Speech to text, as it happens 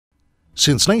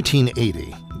Since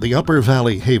 1980, the Upper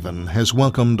Valley Haven has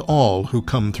welcomed all who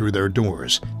come through their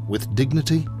doors with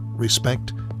dignity,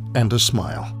 respect, and a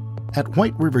smile. At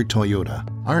White River Toyota,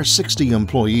 our 60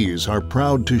 employees are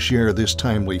proud to share this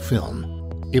timely film.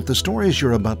 If the stories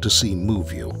you're about to see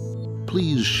move you,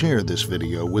 please share this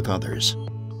video with others.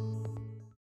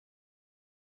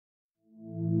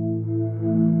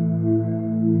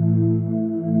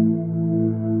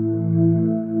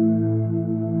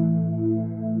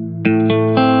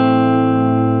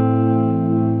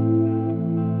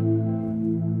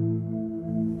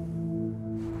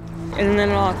 And then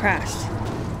it all crashed.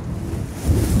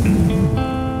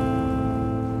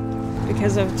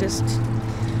 Because of just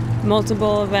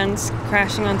multiple events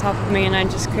crashing on top of me, and I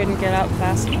just couldn't get up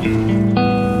fast enough. I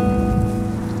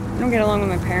don't get along with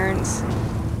my parents.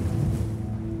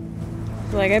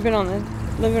 Like, I've been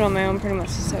living on my own pretty much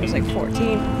since I was like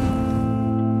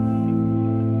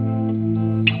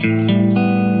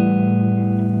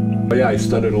 14. But yeah, I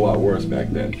studied a lot worse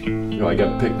back then. You know, I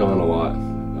got picked on a lot.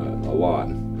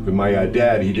 With my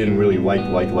dad, he didn't really like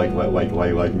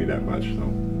me that much, so.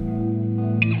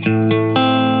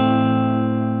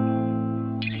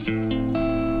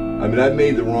 I mean, I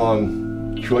made the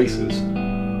wrong choices.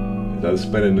 I was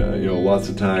spending, lots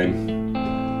of time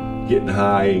getting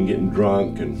high and getting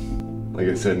drunk, and like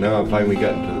I said, now I've finally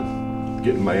gotten to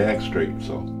getting my act straight,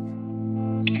 so.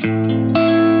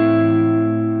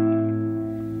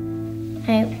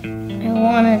 I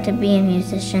wanted to be a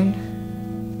musician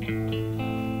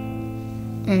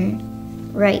and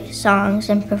write songs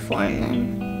and perform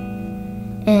them.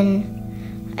 And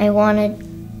I wanted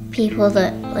people to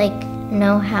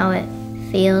know how it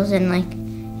feels and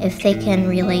if they can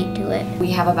relate to it.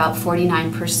 We have about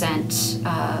 49%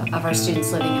 of our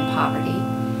students living in poverty.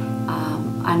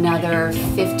 Another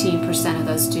 15% of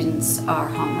those students are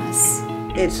homeless.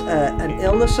 It's an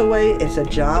illness away, it's a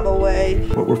job away.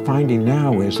 What we're finding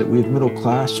now is that we have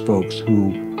middle-class folks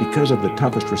who, because of the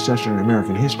toughest recession in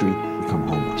American history, become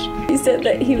homeless. He said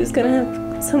that he was going to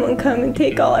have someone come and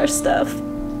take all our stuff,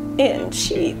 and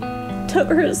she took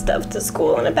her stuff to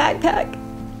school in a backpack.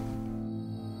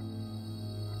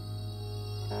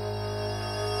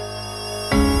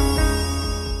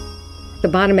 The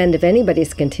bottom end of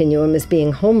anybody's continuum is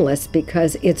being homeless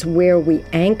because it's where we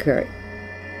anchor.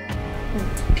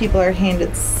 People are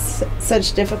handed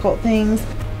such difficult things.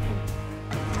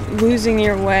 Losing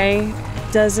your way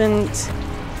doesn't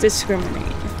discriminate.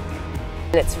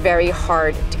 It's very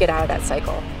hard to get out of that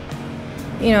cycle.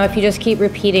 You know, if you just keep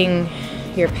repeating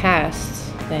your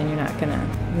past, then you're not gonna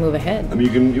move ahead. I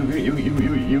mean, you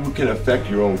can affect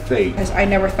your own fate. Because I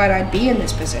never thought I'd be in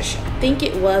this position. I think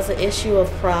it was an issue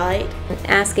of pride.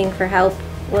 Asking for help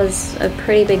was a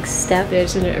pretty big step.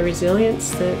 There's a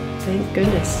resilience that, thank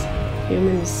goodness,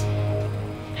 humans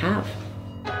have.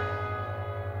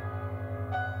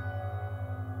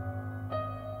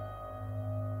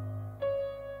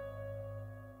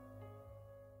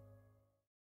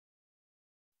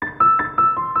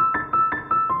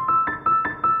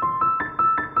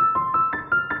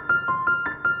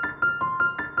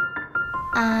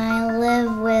 I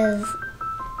live with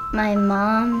my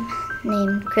mom,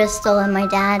 named Crystal, and my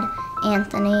dad,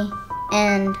 Anthony,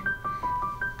 and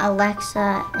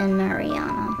Alexa and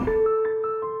Mariana.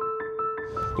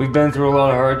 We've been through a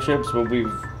lot of hardships, but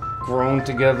we've grown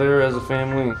together as a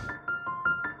family.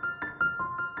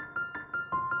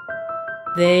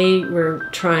 They were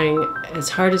trying as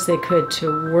hard as they could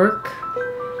to work,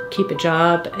 keep a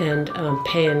job, and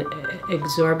pay an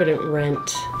exorbitant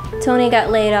rent. Tony got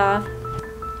laid off.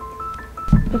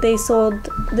 They sold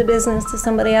the business to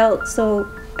somebody else, so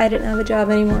I didn't have a job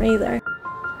anymore either.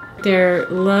 Their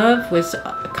love was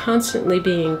constantly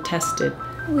being tested.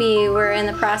 We were in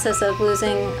the process of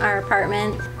losing our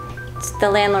apartment. The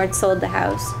landlord sold the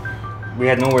house. We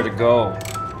had nowhere to go,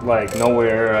 like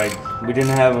nowhere. We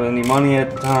didn't have any money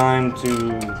at the time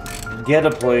to get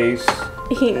a place.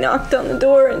 He knocked on the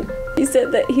door and he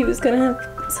said that he was gonna have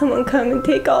someone come and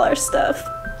take all our stuff,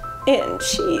 and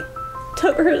she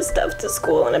took her stuff to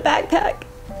school in a backpack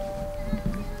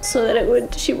so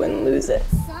that she wouldn't lose it.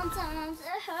 Sometimes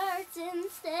it hurts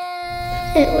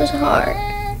instead. It was hard.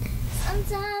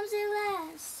 Sometimes it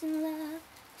lasts in love.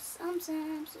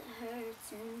 Sometimes it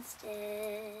hurts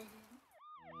instead.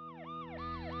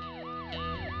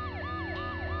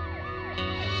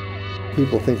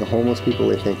 People think of homeless people,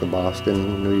 they think of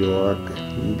Boston, New York,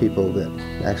 people that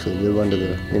actually live under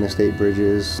the interstate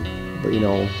bridges. But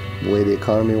the way the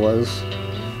economy was,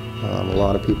 a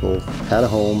lot of people had a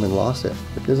home and lost it.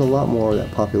 But there's a lot more of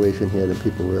that population here than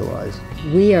people realize.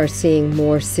 We are seeing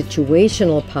more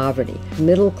situational poverty,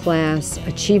 middle class,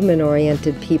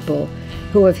 achievement-oriented people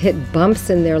who have hit bumps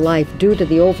in their life due to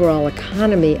the overall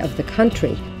economy of the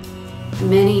country.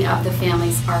 Many of the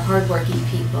families are hardworking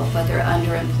people, but they're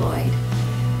underemployed.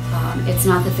 It's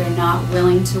not that they're not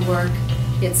willing to work,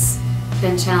 it's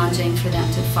been challenging for them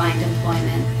to find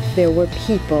employment. There were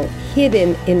people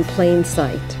hidden in plain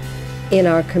sight in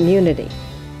our community.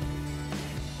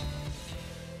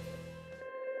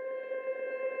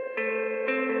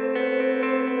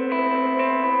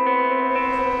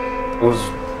 I was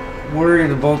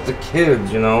worried about the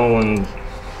kids, you know, and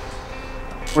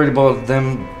worried about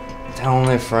them telling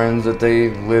their friends that they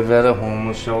live at a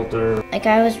homeless shelter. Like,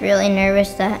 I was really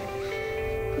nervous that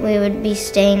we would be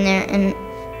staying there, and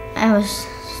I was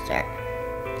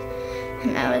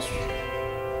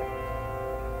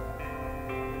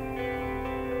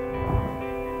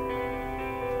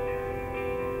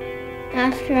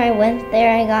After I went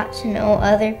there, I got to know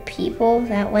other people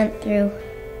that went through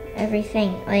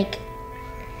everything, like,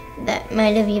 that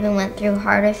might have even went through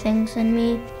harder things than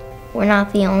me. We're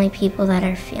not the only people that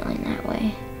are feeling that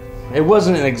way. It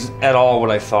wasn't at all what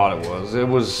I thought it was. It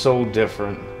was so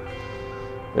different.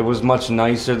 It was much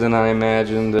nicer than I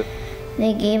imagined.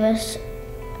 They gave us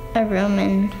a room,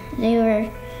 and they were,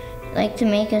 like, to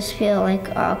make us feel,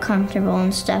 like, all comfortable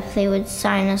and stuff, they would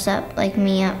sign us up, like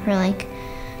me up for, like,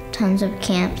 tons of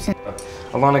camps.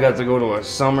 Alana got to go to a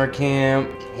summer camp,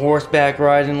 horseback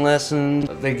riding lessons.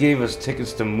 They gave us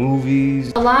tickets to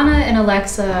movies. Alana and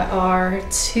Alexa are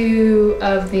two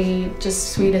of the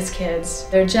just sweetest kids.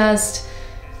 They're just,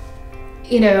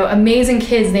 you know, amazing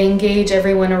kids. They engage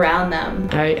everyone around them.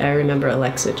 I remember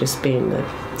Alexa just being the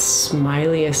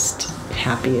smiliest,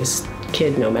 happiest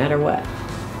kid no matter what.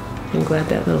 I'm glad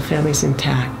that little family's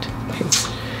intact.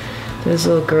 Those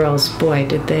little girls, boy,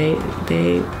 did they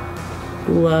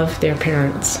love their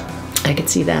parents. I could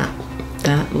see that.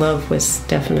 That love was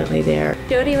definitely there.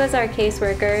 Jody was our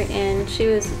caseworker, and she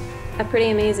was a pretty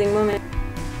amazing woman.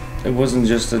 It wasn't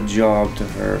just a job to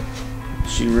her.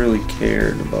 She really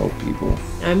cared about people.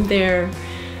 I'm there,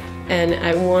 and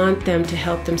I want them to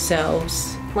help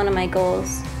themselves. One of my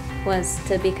goals was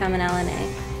to become an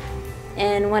LNA.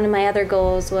 And one of my other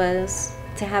goals was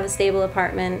to have a stable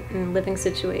apartment and living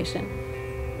situation.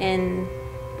 And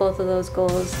both of those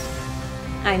goals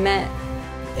I met.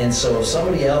 And so if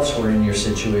somebody else were in your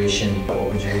situation, what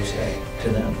would you say to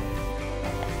them?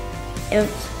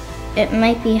 It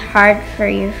might be hard for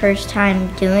your first time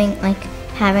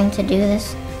having to do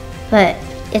this, but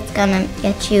it's gonna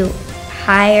get you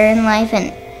higher in life,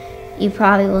 and you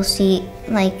probably will see,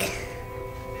 like,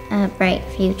 a bright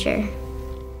future.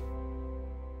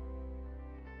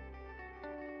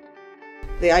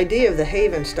 The idea of the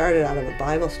Haven started out of a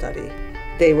Bible study.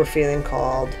 They were feeling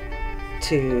called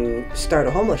to start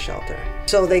a homeless shelter.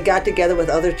 So they got together with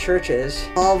other churches,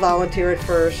 all volunteer at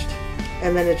first,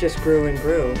 and then it just grew and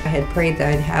grew. I had prayed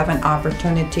that I'd have an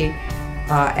opportunity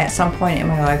at some point in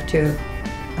my life to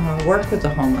work with the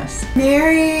homeless.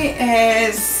 Mary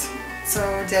is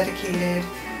so dedicated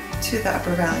to the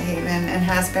Upper Valley Haven and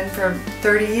has been for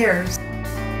 30 years.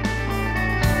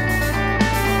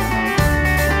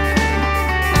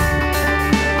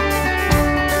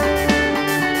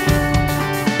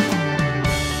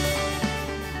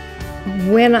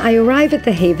 When I arrive at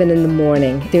the Haven in the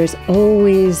morning, there's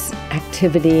always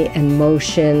activity and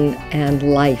motion and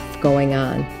life going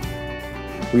on.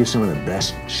 We have some of the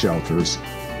best shelters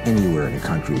anywhere in the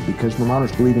country because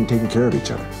Vermonters believe in taking care of each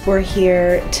other. We're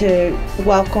here to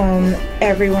welcome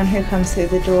everyone who comes through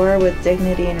the door with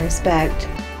dignity and respect.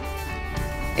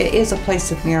 It is a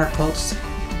place of miracles.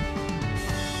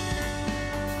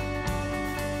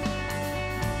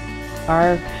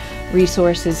 Our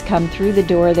resources come through the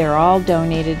door. They're all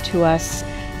donated to us,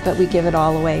 but we give it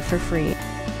all away for free.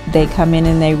 They come in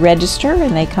and they register,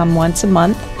 and they come once a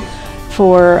month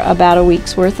for about a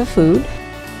week's worth of food.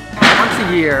 Once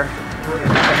a year,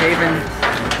 the Haven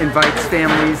invites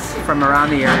families from around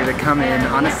the area to come in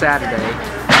on a Saturday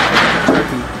to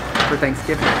turkey for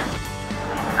Thanksgiving.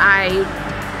 I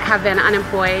have been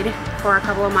unemployed for a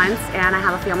couple of months, and I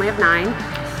have a family of 9.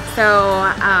 So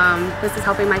this is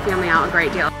helping my family out a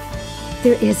great deal.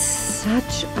 There is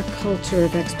such a culture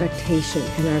of expectation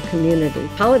in our community.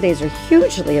 Holidays are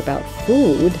hugely about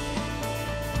food.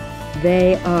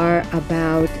 They are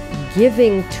about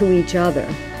giving to each other.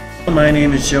 My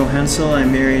name is Joe Hensel.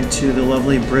 I'm married to the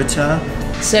lovely Britta.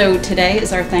 So today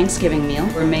is our Thanksgiving meal.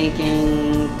 We're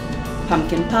making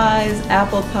pumpkin pies,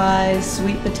 apple pies,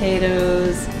 sweet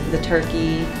potatoes, the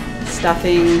turkey,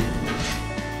 stuffing.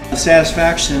 The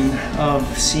satisfaction of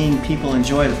seeing people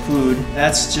enjoy the food,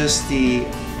 that's just the,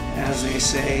 as they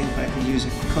say, if I could use a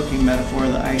cooking metaphor,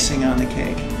 the icing on the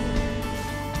cake.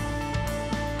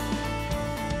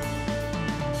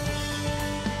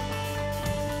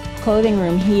 clothing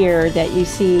room here that you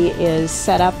see is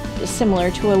set up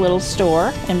similar to a little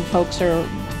store, and folks are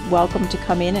welcome to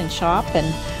come in and shop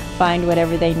and find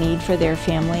whatever they need for their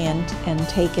family and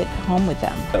take it home with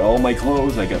them. All my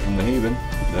clothes I got from the Haven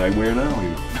that I wear now.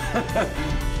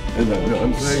 And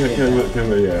I'm kind of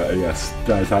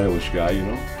a stylish guy, you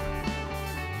know.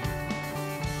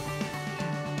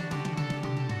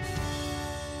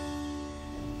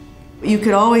 You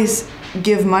could always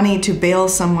give money to bail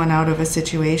someone out of a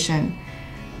situation,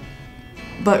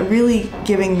 but really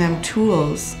giving them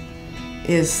tools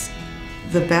is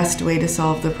the best way to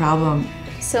solve the problem.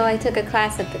 So I took a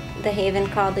class at the Haven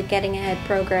called the Getting Ahead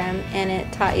program, and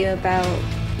it taught you about,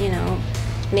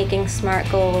 making smart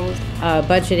goals.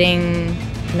 Budgeting,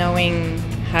 knowing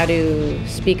how to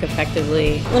speak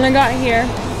effectively. When I got here,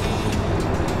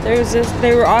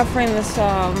 they were offering this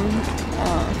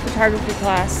photography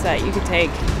class that you could take.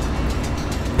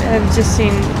 I've just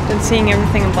been seeing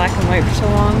everything in black and white for so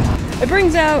long. It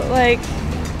brings out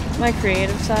my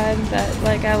creative side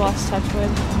that I lost touch with.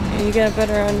 And you get a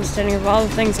better understanding of all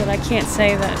the things that I can't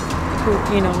say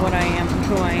what I am and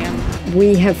who I am.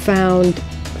 We have found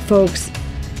folks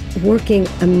working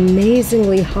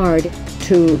amazingly hard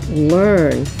to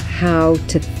learn how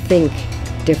to think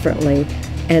differently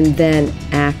and then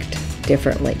act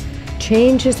differently.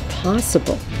 Change is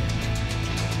possible.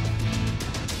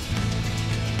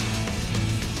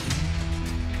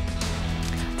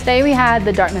 Today we had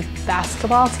the Dartmouth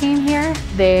basketball team here.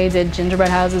 They did gingerbread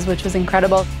houses, which was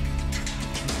incredible.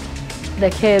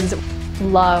 The kids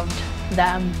loved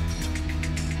them.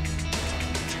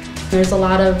 There's a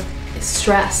lot of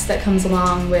stress that comes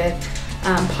along with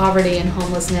poverty and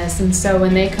homelessness, and so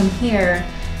when they come here,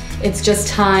 it's just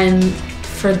time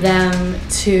for them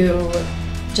to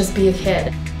just be a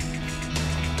kid.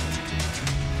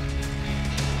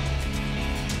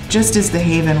 Just as the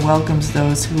Haven welcomes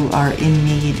those who are in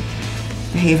need,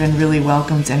 the Haven really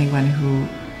welcomes anyone who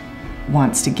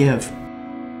wants to give.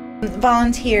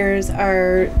 Volunteers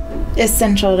are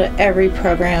essential to every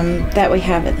program that we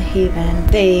have at the Haven.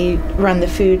 They run the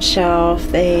food shelf,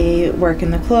 they work in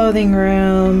the clothing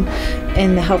room,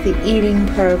 in the healthy eating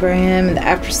program, in the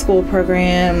after-school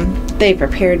program. They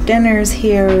prepare dinners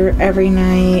here every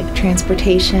night,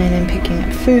 transportation and picking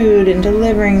up food and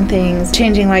delivering things,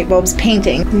 changing light bulbs,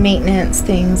 painting, maintenance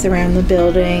things around the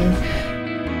building.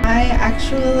 I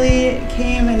actually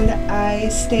came and I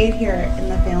stayed here in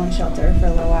the family shelter for a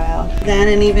little while. Then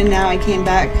and even now I came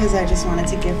back because I just wanted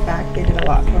to give back. They did a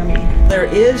lot for me. There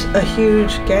is a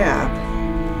huge gap.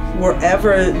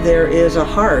 Wherever there is a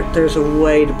heart, there's a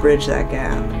way to bridge that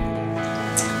gap.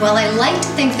 Well, I like to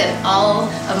think that all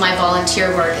of my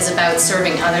volunteer work is about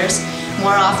serving others.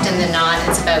 More often than not,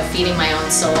 it's about feeding my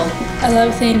own soul. I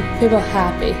love seeing people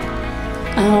happy.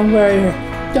 We're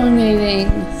donating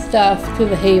stuff to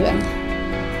the Haven.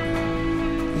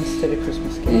 Instead of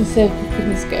Christmas gifts. Instead of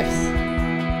Christmas gifts.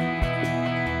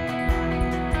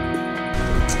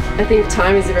 I think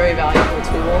time is a very valuable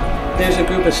tool. There's a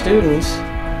group of students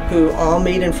who all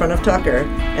meet in front of Tucker,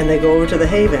 and they go over to the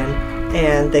Haven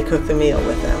and they cook the meal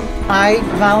with them. I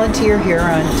volunteer here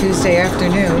on Tuesday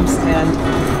afternoons,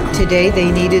 and today they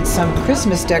needed some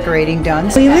Christmas decorating done.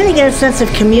 We really get a sense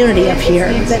of community up here,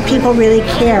 that people really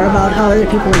care about how other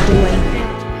people are doing.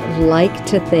 I like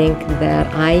to think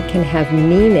that I can have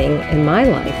meaning in my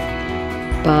life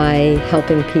by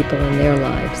helping people in their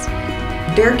lives.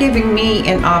 They're giving me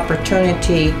an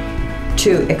opportunity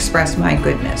to express my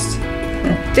goodness.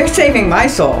 They're saving my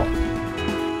soul.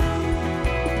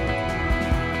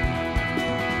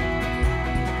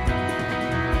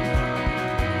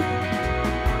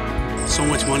 So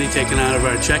much money taken out of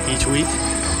our check each week,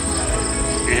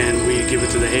 and we give it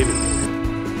to the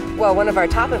Haven. Well, one of our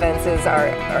top events is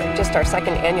just our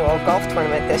second annual golf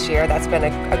tournament this year. That's been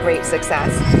a great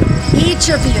success. Each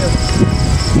of you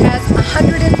has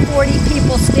 140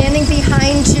 people standing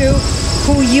behind you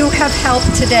who you have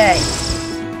helped today.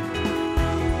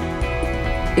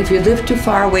 If you live too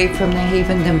far away from the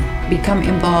Haven, then become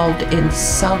involved in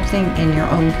something in your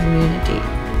own community.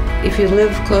 If you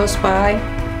live close by,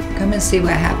 come and see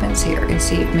what happens here and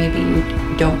see if maybe you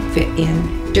don't fit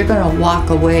in. You're going to walk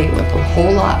away with a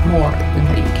whole lot more than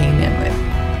what you came in with.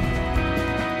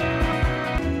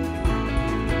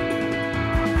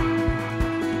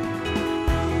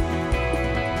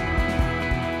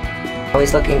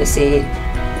 Always looking to see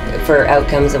for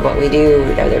outcomes of what we do.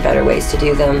 Are there better ways to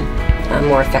do them?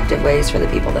 More effective ways for the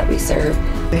people that we serve.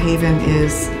 The Haven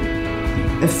is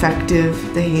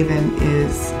effective. The Haven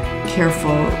is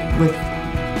careful with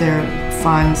their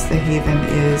funds. The Haven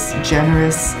is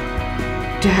generous.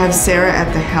 To have Sarah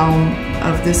at the helm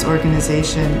of this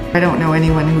organization. I don't know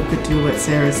anyone who could do what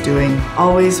Sarah's doing,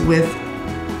 always with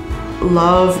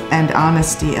love and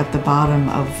honesty at the bottom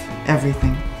of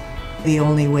everything. The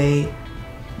only way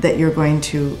that you're going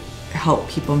to help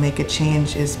people make a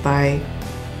change is by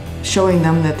showing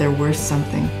them that they're worth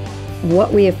something.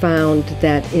 What we have found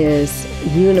that is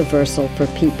universal for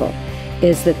people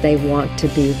is that they want to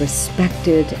be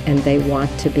respected and they want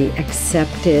to be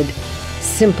accepted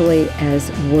simply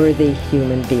as worthy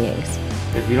human beings.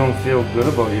 If you don't feel good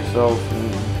about yourself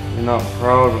and you're not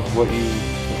proud of what you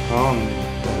become,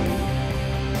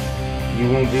 then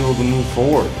you won't be able to move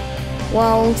forward.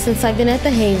 Well, since I've been at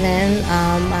the Haven,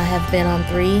 I have been on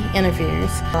 3 interviews.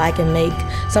 I can make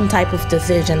some type of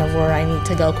decision of where I need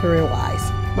to go career-wise.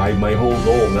 My whole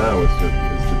goal now is to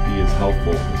be as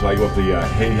helpful. So I go up to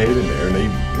Haven there, and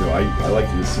I like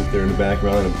to just sit there in the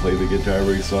background and play the guitar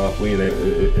very softly, and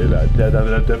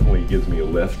that definitely gives me a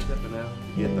lift.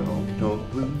 Get the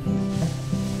honky-tonk blues.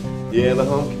 Yeah, the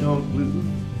honky-tonk blues.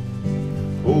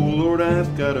 Oh Lord,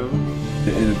 I've got a.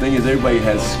 And the thing is, everybody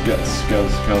has skeletons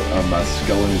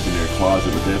in their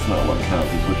closet, but that's not what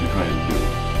counts. It's what you're trying to do.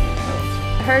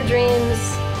 Counts. Her dreams,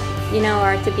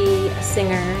 are to be a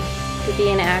singer, to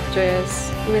be an actress.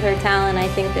 With her talent, I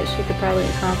think that she could probably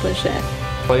accomplish it.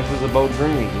 Life is about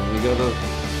dreams, and you gotta,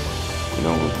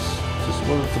 it's just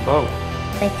what it's about.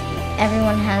 Like,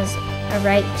 everyone has a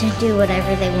right to do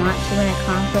whatever they want to and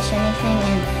accomplish anything,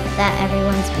 and that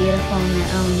everyone's beautiful in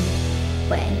their own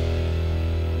way.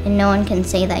 And no one can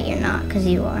say that you're not, because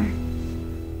you are.